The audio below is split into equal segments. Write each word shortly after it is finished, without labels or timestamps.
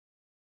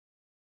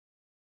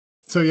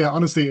So yeah,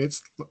 honestly,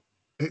 it's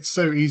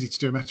so easy to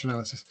do a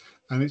meta-analysis,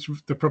 and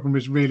the problem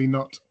is really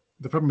not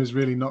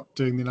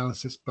doing the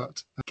analysis,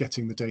 but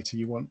getting the data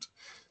you want.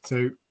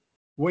 So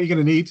what you're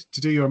going to need to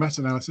do your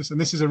meta-analysis,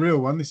 and this is a real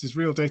one, this is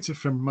real data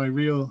from my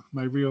real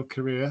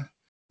career.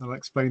 I'll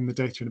explain the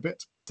data in a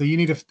bit. So you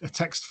need a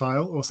text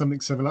file or something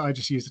similar. I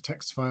just use a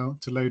text file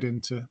to load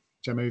into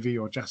Jamovi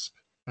or JASP.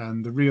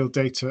 And the real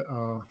data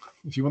are,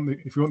 if you want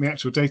the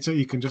actual data,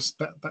 you can just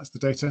that's the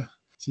data.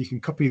 So you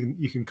can copy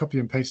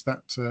and paste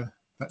that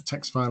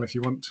text file if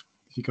you want.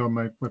 If you go on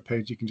my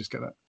webpage, you can just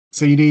get that.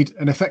 So you need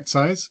an effect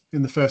size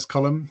in the first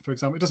column, for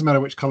example. It doesn't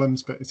matter which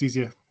columns, but it's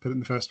easier to put it in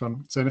the first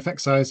one. So an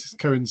effect size is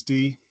Cohen's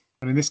d,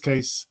 and in this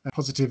case,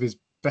 positive is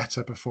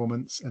better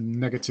performance and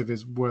negative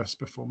is worse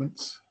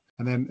performance.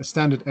 And then a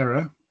standard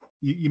error.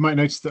 You might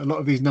notice that a lot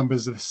of these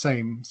numbers are the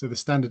same. So the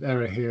standard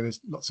error here,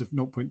 there's lots of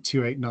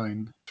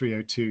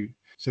 0.289302.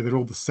 So they're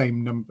all the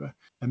same number.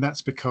 And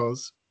that's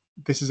because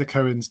this is a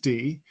Cohen's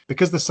d.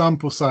 Because the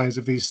sample size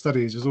of these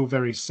studies is all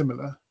very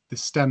similar, the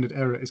standard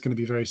error is going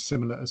to be very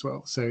similar as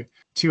well. So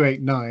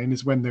 289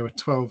 is when there were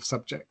 12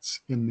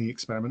 subjects in the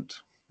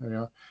experiment. There we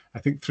are. I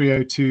think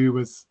 302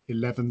 was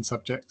 11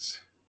 subjects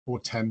or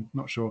 10,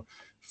 not sure.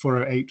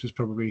 408 was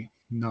probably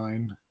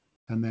 9.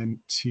 And then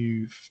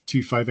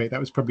 258, that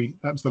was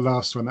the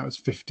last one, that was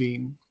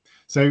 15.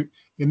 So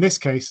in this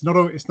case,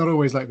 it's not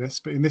always like this,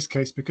 but in this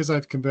case, because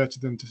I've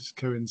converted them to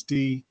Cohen's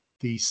d,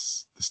 the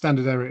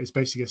standard error is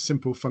basically a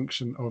simple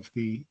function of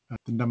the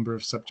number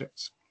of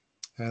subjects.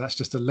 That's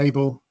just a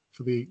label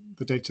for the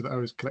data that I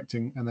was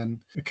collecting, and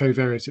then a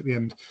covariate at the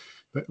end.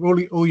 But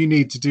all you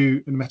need to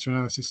do in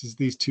meta-analysis is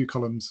these two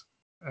columns: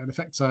 an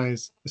effect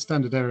size, the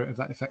standard error of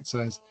that effect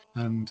size,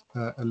 and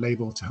a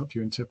label to help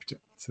you interpret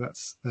it. So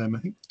that's, I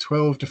think,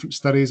 12 different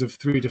studies of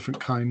 3 different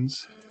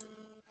kinds.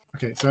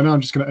 Okay, so now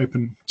I'm just going to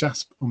open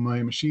JASP on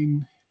my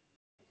machine.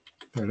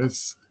 There it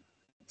is.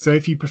 So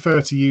if you prefer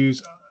to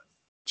use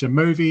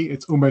Jamovi,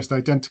 it's almost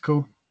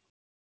identical.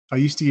 I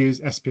used to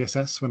use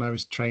SPSS when I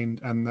was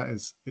trained, and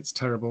it's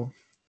terrible.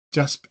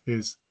 JASP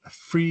is a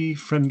free,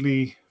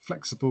 friendly,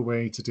 flexible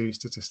way to do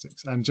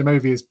statistics, and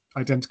Jamovi is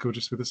identical,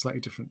 just with a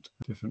slightly different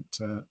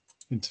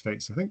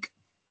interface, I think.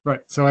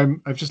 Right, so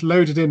I've just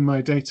loaded in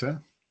my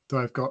data. So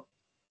I've got,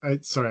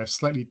 I've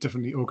slightly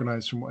differently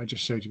organized from what I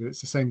just showed you, but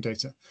it's the same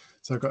data.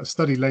 So I've got a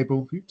study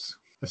label,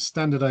 a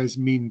standardized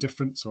mean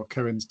difference, or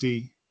Cohen's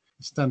d,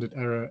 a standard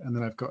error, and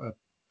then I've got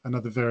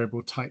another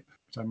variable type,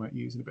 which I might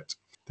use in a bit.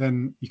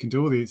 Then you can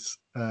do all these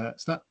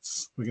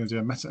stats. We're going to do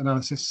a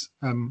meta-analysis.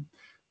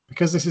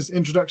 Because this is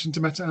introduction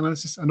to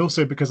meta-analysis, and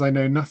also because I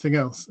know nothing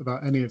else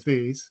about any of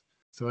these,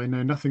 so I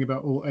know nothing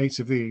about all 8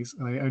 of these,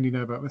 and I only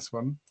know about this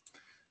one,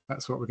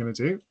 that's what we're going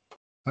to do.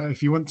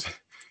 If you want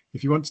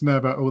to know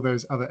about all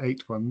those other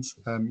 8 ones,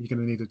 you're going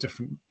to need a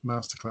different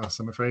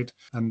masterclass, I'm afraid,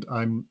 and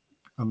I'm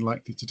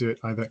unlikely to do it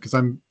either, because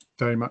I'm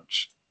very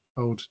much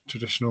old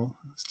traditional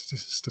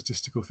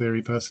statistical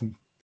theory person.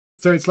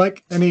 So it's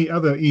like any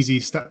other easy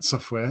stat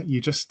software.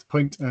 You just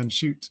point and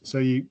shoot. So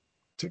you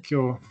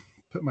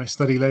put my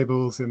study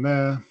labels in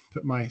there,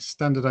 put my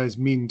standardized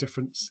mean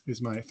difference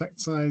is my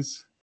effect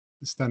size.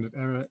 The standard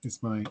error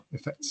is my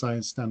effect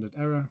size standard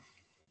error.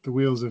 The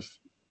wheels of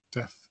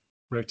death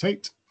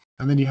rotate.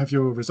 And then you have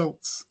your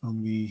results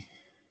and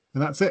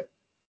that's it.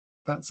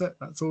 That's it.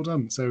 That's all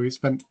done. So we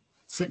spent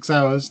 6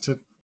 hours to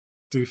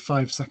do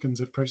 5 seconds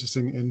of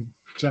processing in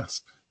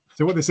JASP.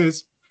 So what this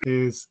is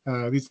these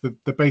are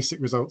the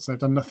basic results. I've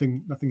done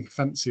nothing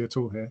fancy at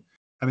all here.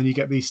 And then you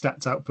get these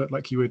stats output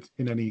like you would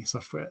in any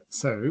software.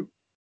 So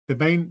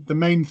the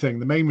main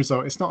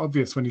result, it's not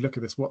obvious when you look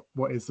at this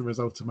what is the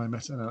result of my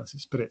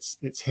meta-analysis, but it's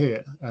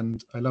here,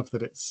 and I love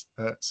that it's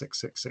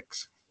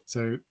 666.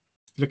 So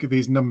look at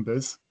these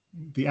numbers.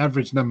 The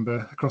average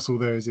number across all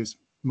those is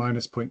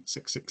minus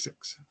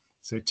 0.666,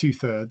 so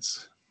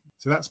 2/3.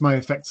 So that's my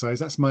effect size.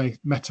 That's my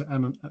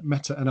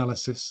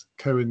meta-analysis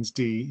Cohen's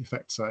d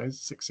effect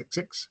size,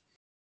 666.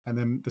 And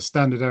then the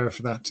standard error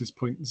for that is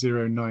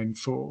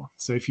 0.094.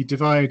 So if you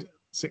divide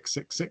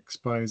 666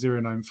 by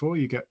 0.094,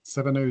 you get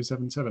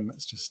 7077.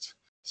 Let's just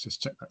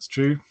check that's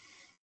true.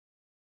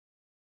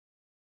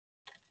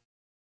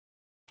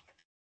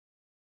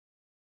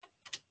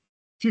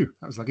 Phew,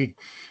 that was lucky.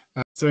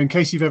 So in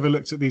case you've ever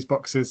looked at these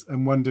boxes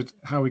and wondered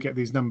how we get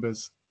these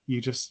numbers,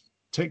 you just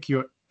take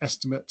your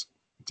estimate,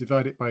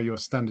 divide it by your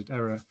standard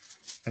error,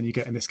 and you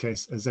get, in this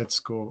case, a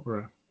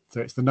z-score, so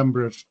it's the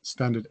number of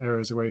standard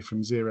errors away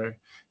from 0.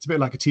 It's a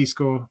bit like a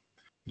t-score.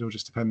 It all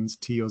just depends,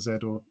 t or z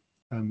or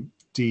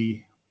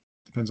d,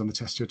 depends on the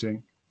test you're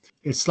doing.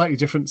 It's slightly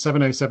different,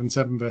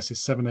 7077 versus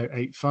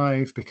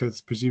 7085,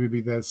 because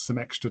presumably there's some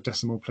extra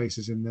decimal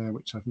places in there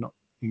which I've not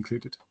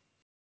included.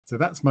 So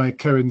that's my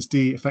Cohen's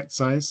d effect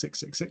size,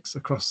 666,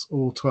 across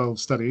all 12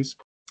 studies.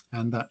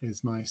 And that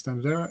is my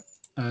standard error.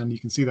 And you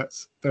can see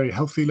that's very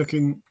healthy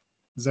looking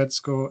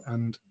z-score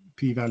and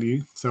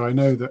p-value. So I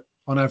know that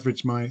on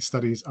average, my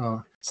studies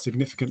are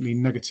significantly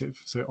negative.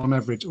 So on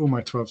average, all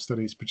my 12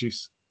 studies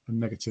produce a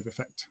negative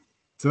effect.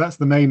 So that's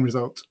the main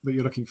result that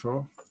you're looking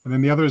for. And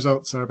then the other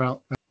results are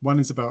about, one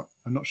is about,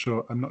 I'm not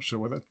sure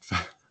whether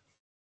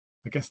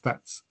I guess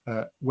that's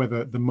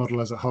whether the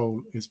model as a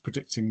whole is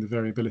predicting the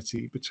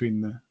variability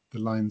between the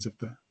lines of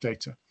the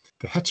data.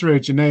 The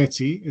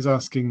heterogeneity is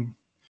asking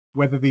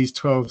whether these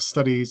 12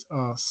 studies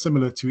are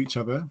similar to each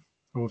other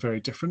or very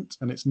different,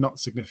 and it's not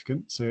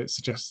significant, so it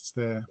suggests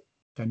they're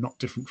not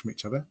different from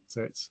each other.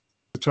 So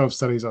the 12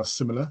 studies are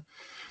similar.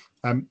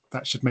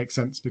 That should make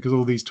sense because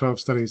all these 12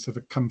 studies have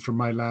come from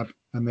my lab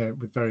and they're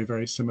with very,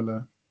 very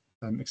similar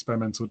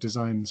experimental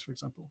designs, for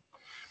example.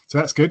 So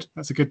that's good.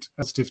 That's a good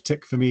positive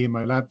tick for me in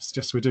my lab.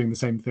 Just we're doing the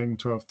same thing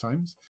 12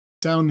 times.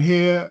 Down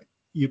here,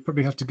 you'd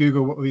probably have to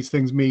Google what these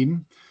things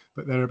mean,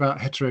 but they're about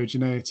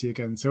heterogeneity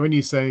again. So when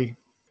you say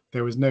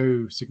there was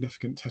no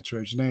significant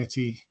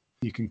heterogeneity,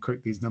 you can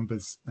quote these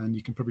numbers and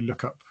you can probably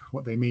look up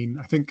what they mean.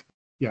 I think,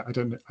 yeah, I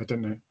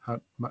don't know how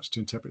much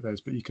to interpret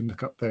those, but you can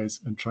look up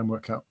those and try and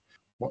work out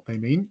what they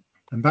mean.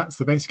 And that's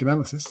the basic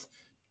analysis.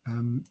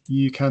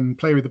 You can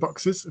play with the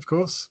boxes, of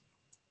course.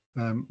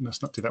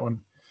 Let's not do that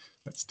one.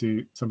 Let's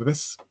do some of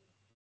this.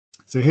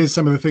 So here's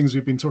some of the things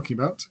we've been talking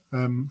about.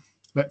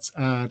 Let's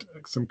add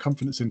some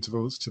confidence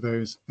intervals to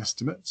those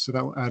estimates. So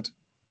that will add,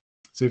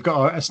 so we've got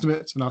our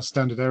estimate and our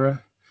standard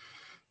error,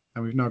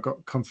 and we've now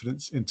got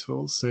confidence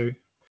intervals. So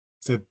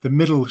the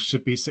middle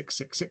should be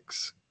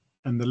 666,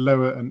 and the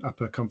lower and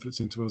upper confidence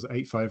intervals are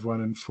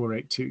 851 and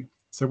 482.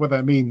 So what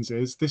that means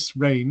is this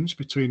range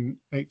between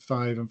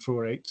 8.5 and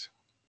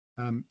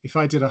 4.8. If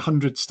I did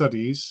 100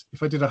 studies,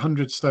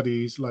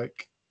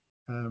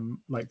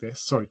 like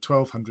this, sorry,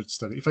 1,200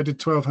 studies. If I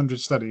did 1,200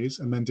 studies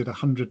and then did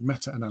 100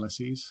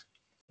 meta-analyses,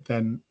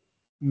 then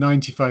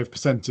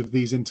 95% of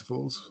these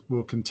intervals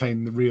will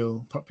contain the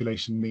real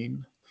population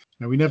mean.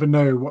 Now, we never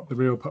know what the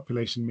real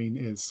population mean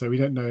is, so we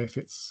don't know if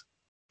it's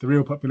the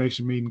real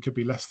population mean could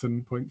be less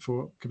than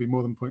 0.4, could be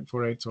more than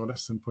 0.48 or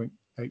less than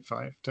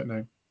 0.85. Don't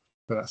know,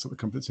 but that's what the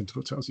confidence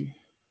interval tells you.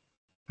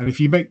 And if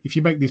you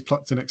make these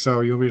plots in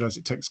Excel, you'll realize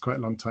it takes quite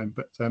a long time.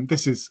 But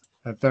this is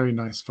a very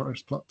nice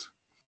forest plot.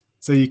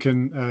 So you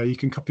can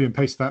copy and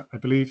paste that, I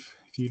believe.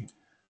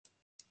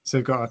 So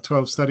we've got our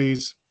 12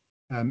 studies.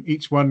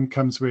 Each one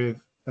comes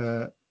with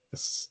a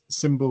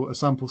symbol, a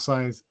sample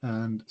size,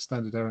 and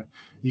standard error.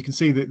 You can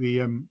see that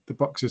the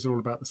boxes are all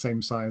about the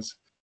same size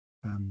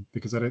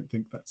because I don't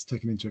think that's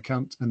taken into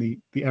account. And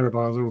the error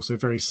bars are also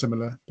very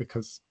similar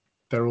because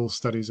they're all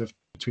studies of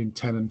between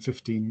 10 and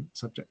 15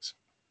 subjects.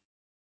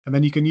 And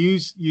then you can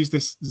use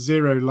this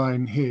 0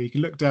 line here. You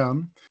can look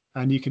down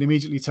and you can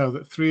immediately tell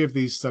that 3 of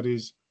these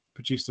studies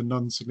produced a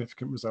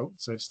non-significant result.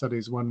 So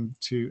studies 1,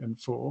 2,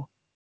 and 4.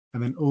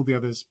 And then all the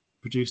others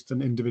produced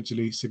an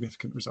individually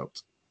significant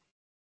result.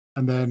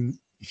 And then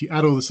if you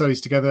add all the studies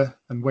together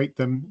and weight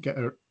them, get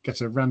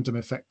a random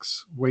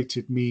effects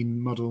weighted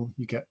mean model,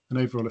 you get an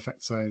overall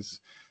effect size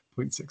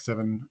 0.67,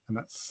 and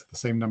that's the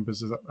same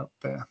numbers as up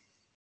there.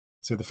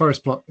 So the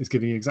forest plot is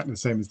giving you exactly the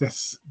same as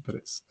this, but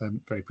it's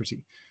very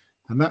pretty.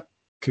 And that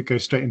could go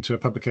straight into a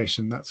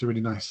publication. That's a really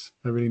nice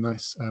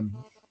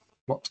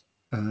plot.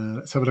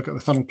 Let's have a look at the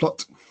funnel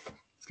plot.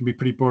 It's going to be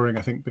pretty boring,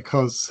 I think,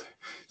 because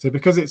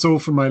it's all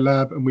from my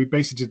lab and we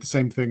basically did the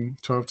same thing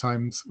 12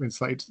 times with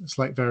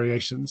slight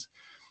variations.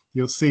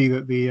 You'll see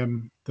that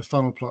the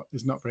funnel plot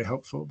is not very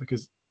helpful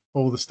because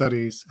all the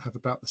studies have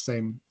about the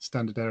same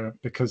standard error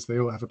because they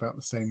all have about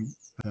the same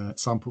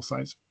sample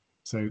size.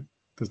 So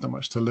there's not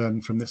much to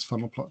learn from this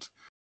funnel plot.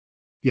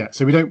 Yeah,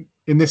 so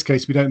in this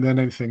case, we don't learn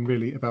anything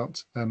really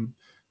about,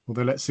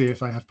 although let's see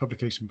if I have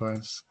publication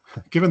bias.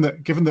 Given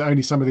that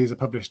only some of these are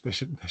published, there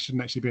shouldn't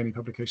actually be any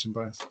publication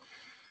bias.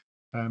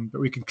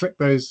 But we can click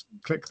those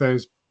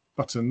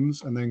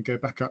buttons and then go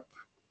back up.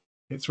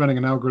 It's running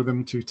an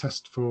algorithm to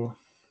test for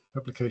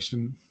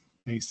publication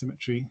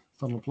asymmetry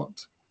funnel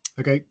plot.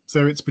 Okay,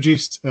 so it's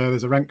produced,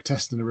 there's a rank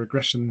test and a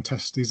regression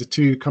test. These are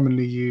 2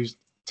 commonly used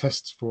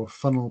tests for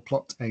funnel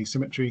plot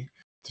asymmetry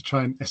to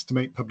try and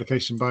estimate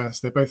publication bias.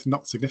 They're both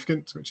not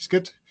significant, which is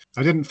good.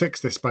 I didn't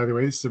fix this, by the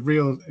way. This is a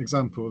real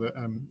example that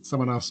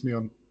someone asked me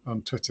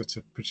on Twitter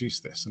to produce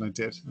this, and I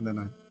did, and then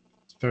I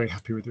was very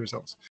happy with the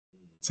results.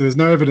 So there's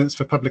no evidence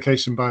for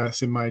publication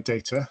bias in my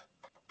data,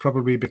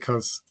 probably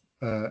because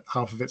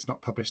half of it's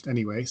not published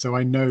anyway. So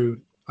I know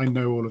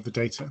all of the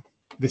data.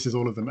 This is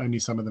all of them, only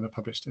some of them are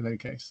published in any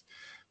case.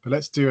 But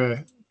let's do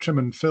a trim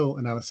and fill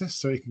analysis.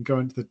 So you can go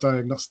into the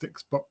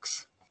diagnostics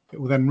box. It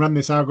will then run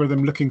this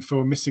algorithm looking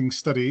for missing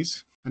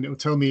studies, and it will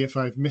tell me if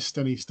I've missed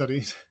any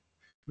studies,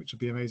 which would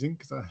be amazing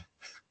because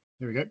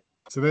here we go.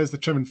 So there's the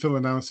trim and fill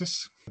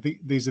analysis.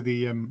 These are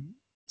the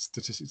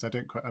statistics I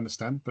don't quite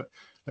understand, but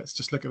let's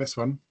just look at this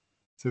one.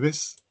 So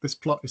this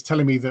plot is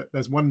telling me that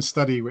there's one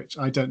study which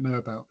I don't know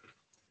about.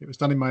 It was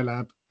done in my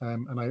lab,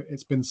 and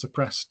it's been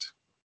suppressed,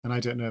 and I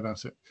don't know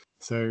about it.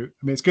 So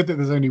I mean, it's good that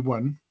there's only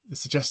one. It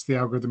suggests the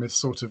algorithm is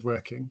sort of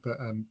working, but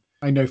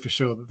I know for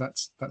sure that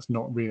that's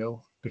not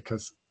real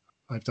because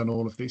I've done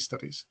all of these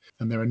studies,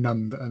 and there are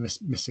none that are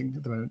missing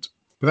at the moment.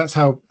 But that's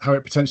how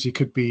it potentially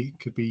could be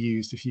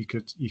used. If you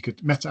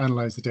could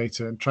meta-analyze the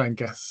data and try and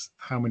guess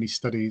how many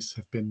studies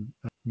have been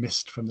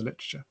missed from the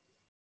literature.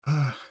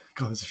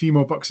 God, there's a few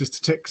more boxes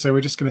to tick, so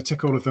we're just going to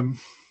tick all of them.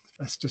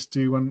 let's just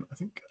do one.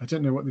 I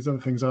don't know what these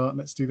other things are.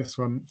 Let's do this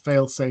one,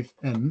 fail-safe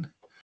N.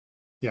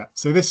 Yeah,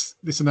 so this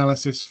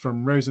analysis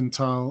from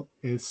Rosenthal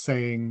is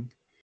saying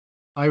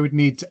I would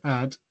need to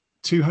add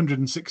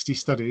 260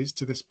 studies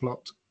to this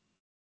plot,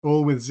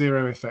 all with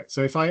zero effect.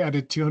 So if I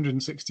added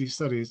 260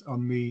 studies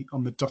on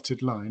the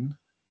dotted line,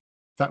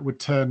 that would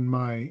turn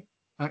my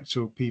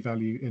actual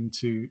p-value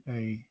into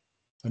a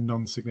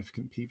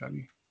non-significant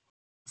p-value.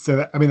 So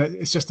that, I mean,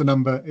 it's just a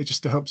number. It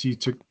just helps you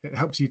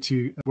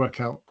to work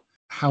out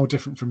how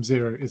different from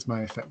zero is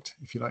my effect,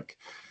 if you like.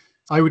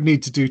 I would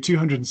need to do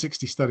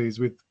 260 studies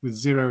with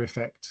zero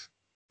effect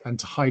and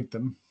to hide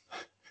them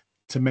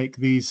to make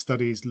these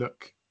studies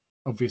look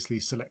obviously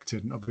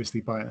selected and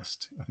obviously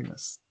biased. I think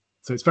that's,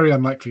 so it's very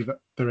unlikely that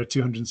there are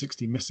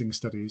 260 missing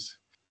studies.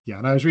 Yeah,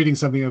 and I was reading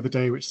something the other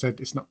day which said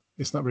it's not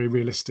very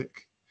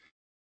realistic.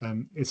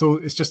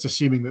 It's just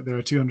assuming that there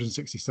are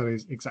 260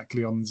 studies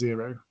exactly on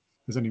zero.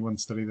 There's only one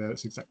study there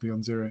that's exactly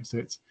on zero, so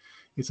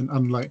it's an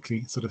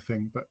unlikely sort of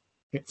thing, but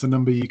it's a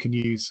number you can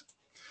use.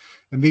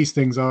 And these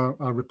things are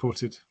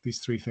reported, these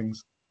three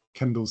things: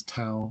 Kendall's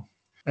tau,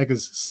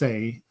 Egger's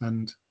say,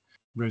 and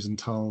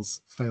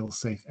Rosenthal's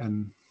fail-safe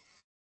N.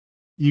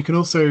 You can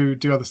also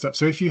do other stuff.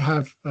 So if you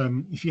had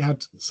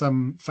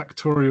some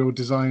factorial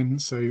design,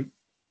 so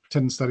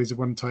 10 studies of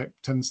one type,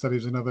 10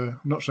 studies of another,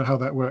 I'm not sure how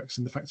that works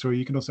in the factorial,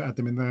 you can also add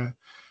them in there.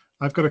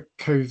 I've got a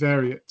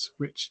covariate,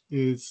 which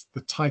is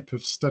the type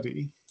of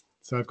study.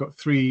 So I've got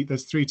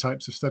there's three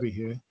types of study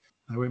here.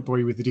 I won't bore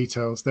you with the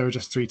details. There are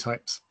just three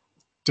types.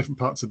 Different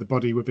parts of the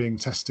body were being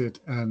tested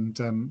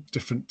and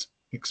different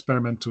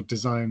experimental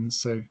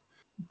designs. So,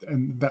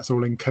 and that's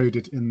all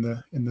encoded in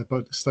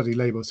the study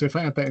label. So if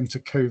I add that into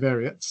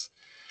covariates,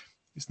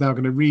 it's now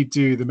going to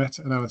redo the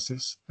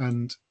meta-analysis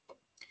and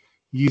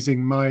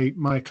using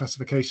my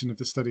classification of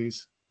the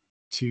studies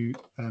to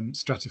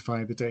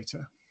stratify the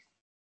data.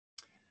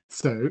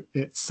 So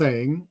it's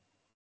saying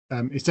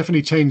it's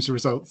definitely changed the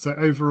results. So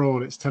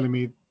overall, it's telling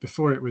me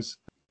before it was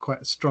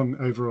quite a strong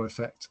overall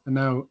effect, and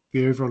now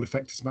the overall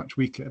effect is much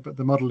weaker, but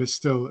the model is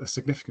still a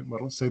significant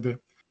model. So the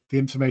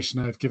information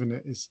I've given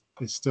it is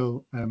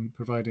still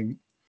providing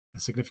a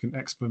significant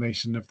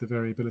explanation of the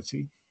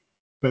variability.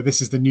 But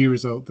this is the new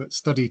result, that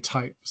study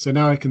type. So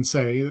now I can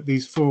say that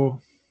these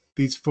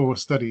four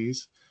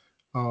studies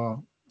are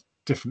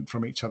different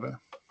from each other.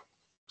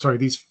 Sorry,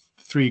 these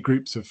three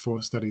groups of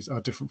four studies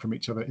are different from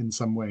each other in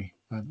some way.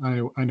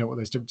 And I know what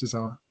those differences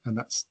are, and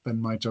that's then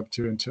my job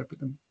to interpret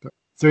them.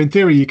 So in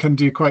theory, you can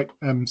do quite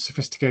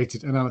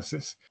sophisticated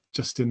analysis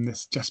just in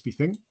this JASPI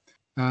thing.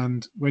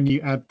 And when you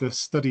add the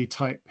study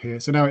type here,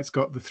 so now it's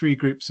got the three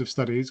groups of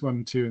studies,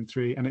 1, 2, and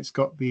 3, and it's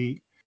got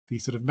the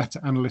sort of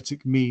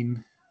meta-analytic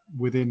mean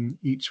within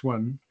each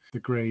one, the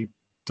grey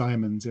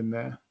diamonds in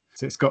there.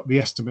 So it's got the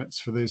estimates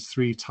for those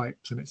three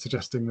types, and it's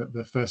suggesting that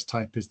the first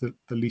type is the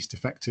least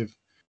effective,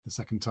 the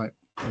second type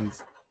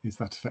is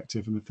that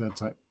effective, and the third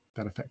type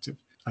that effective.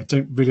 I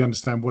don't really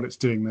understand what it's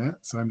doing there,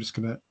 so I'm just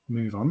going to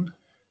move on.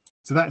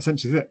 So that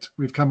essentially is it.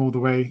 We've come all the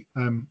way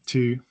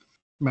to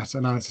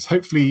meta-analysis.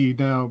 Hopefully you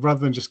now, rather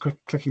than just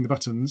clicking the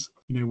buttons,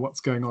 you know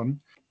what's going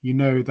on. You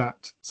know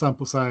that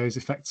sample size,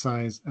 effect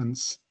size, and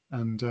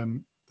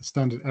the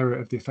standard error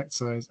of the effect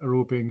size are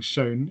all being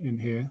shown in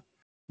here.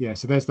 Yeah,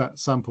 so there's that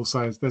sample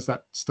size. There's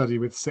that study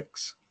with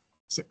six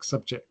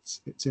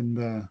subjects. It's in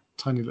their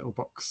tiny little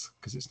box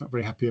because it's not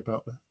very happy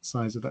about the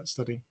size of that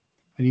study.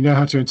 And you know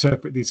how to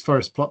interpret these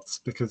forest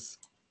plots because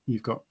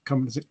you've got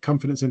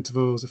confidence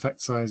intervals, effect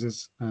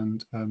sizes,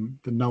 and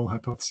the null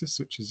hypothesis,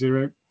 which is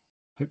 0.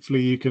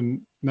 Hopefully you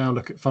can now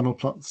look at funnel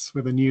plots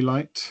with a new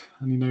light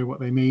and you know what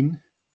they mean.